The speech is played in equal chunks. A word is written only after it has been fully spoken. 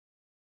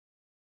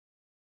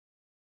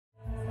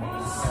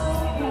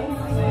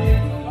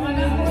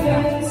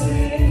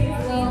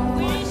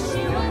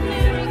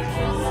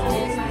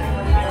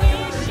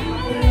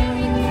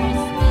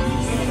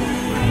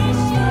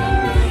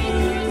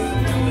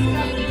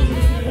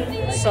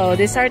So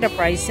these are the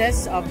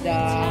prices of the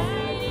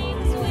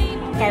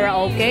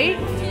karaoke.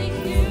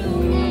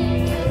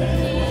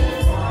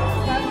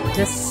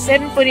 The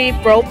Symphony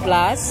Pro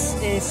Plus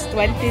is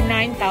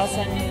 29,000.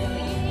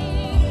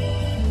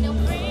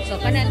 So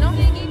kana no?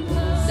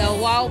 The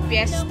Wow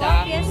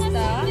Fiesta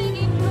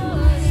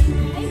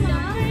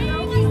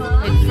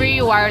with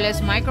free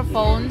wireless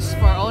microphones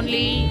for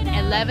only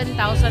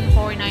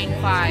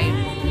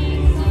 11,495.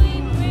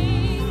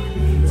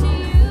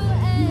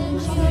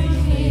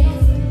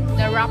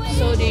 The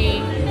Rhapsody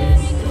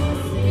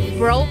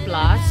Pro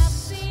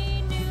Plus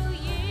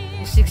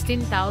is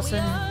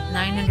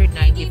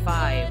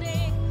 16,995.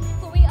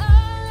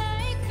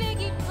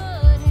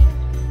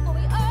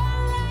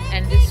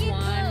 And this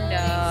one,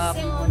 the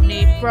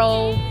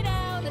Pro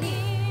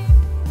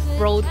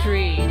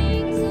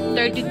 3,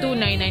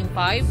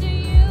 32,995.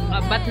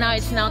 But now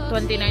it's now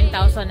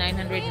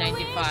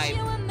 29,995.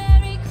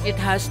 It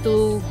has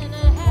two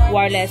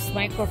wireless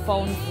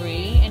microphone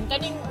free. And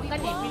kani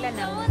pila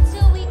nang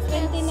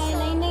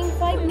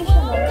 29,995 ni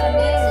siya mo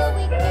kani.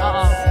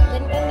 Oo.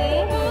 Then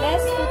kani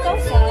less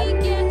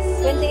 2,000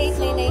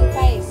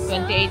 28,995.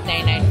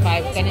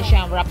 28,995. Kani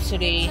siya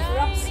Rhapsody.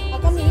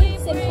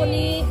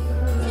 Kani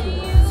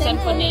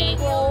Symphony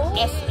Pro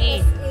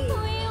SE.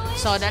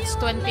 So that's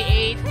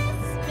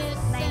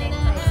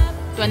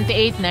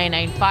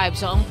 28,995.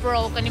 So ang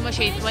Pro kani mo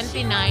siya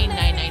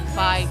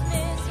 29,995.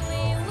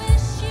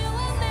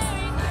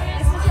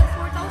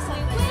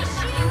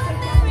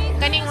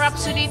 Kaning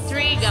Rhapsody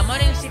 3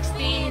 gamon yung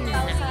 16.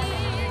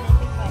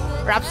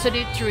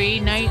 Rhapsody 3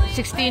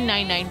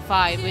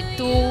 16,995 with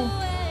two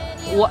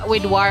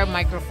with wire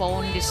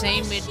microphone, the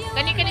same with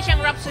kani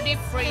siyang Rhapsody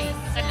free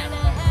kana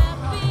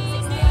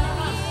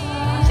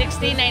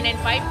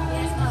 16,995.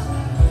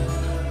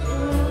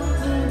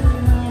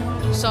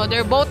 So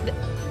they're both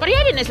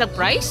pareha din na silang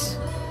price.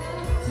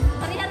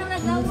 Pareha na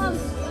nagdaw ma'am.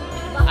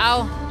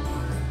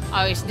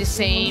 Oh, it's the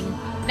same.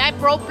 Na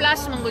Pro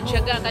Plus manggod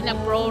siya ga kana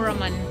Pro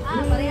raman.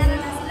 Pareha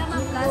na sila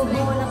ma'am plus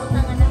may wala ko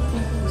tang anak.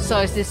 So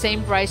it's the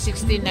same price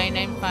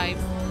 16,995.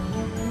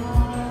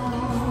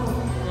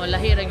 Wala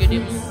hira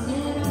gyud mo.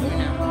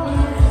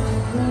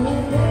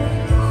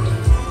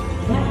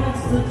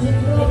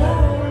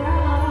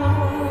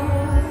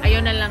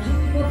 Ayun na lang.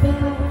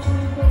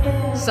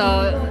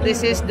 So this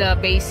is the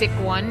basic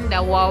one,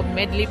 the Wow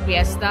Medley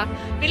Fiesta.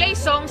 Pilay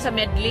song sa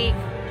medley?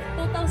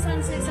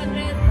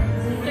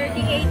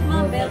 2,638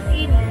 ma'am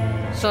built-in.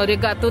 So they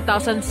got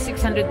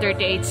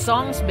 2,638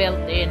 songs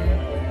built in.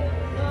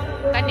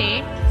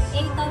 Kani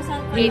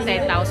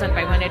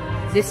 8,500.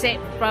 The same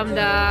from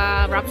the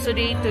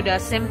Rhapsody to the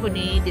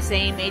Symphony, the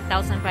same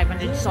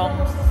 8,500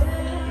 songs.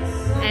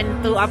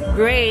 And to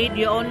upgrade,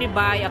 you only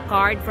buy a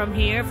card from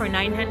here for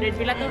 900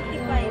 pila to?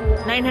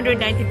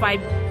 995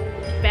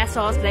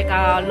 pesos, like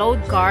a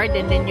load card,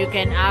 and then you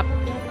can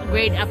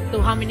upgrade up to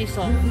how many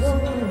songs? The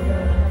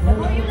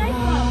more you like,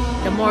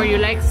 ma'am. The more you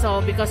like,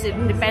 so because it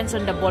depends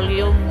on the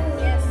volume.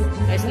 Yes.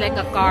 It's like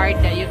a card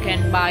that you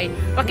can buy.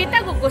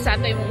 Pakita ko sa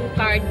ato yung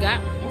card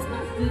ga. Yes,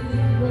 ma'am.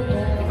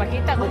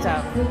 Ipakita ko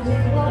sa.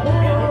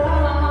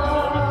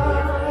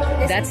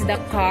 That's the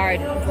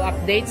card. To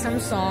update some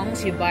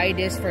songs, you buy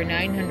this for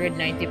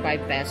 995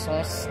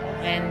 pesos.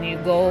 And you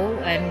go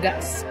and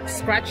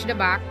scratch the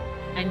back,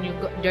 and you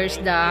go, there's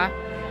the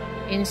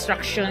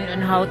instruction on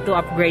how to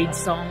upgrade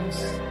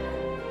songs.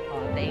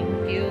 Oh, thank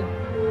you.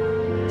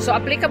 So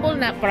applicable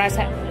na para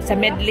sa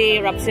medley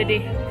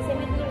Rhapsody.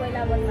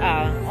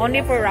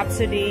 Only for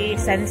Rhapsody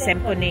and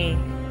Symphony.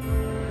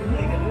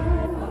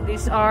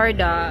 These are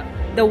the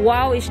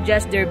Wow is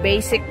just their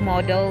basic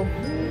model.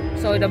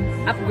 So the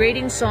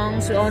upgrading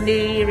songs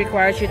only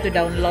requires you to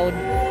download.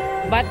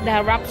 But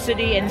the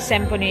Rhapsody and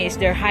Symphony is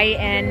their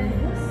high-end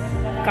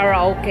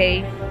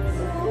karaoke.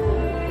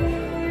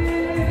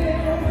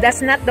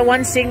 That's not the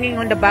one singing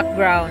on the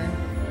background.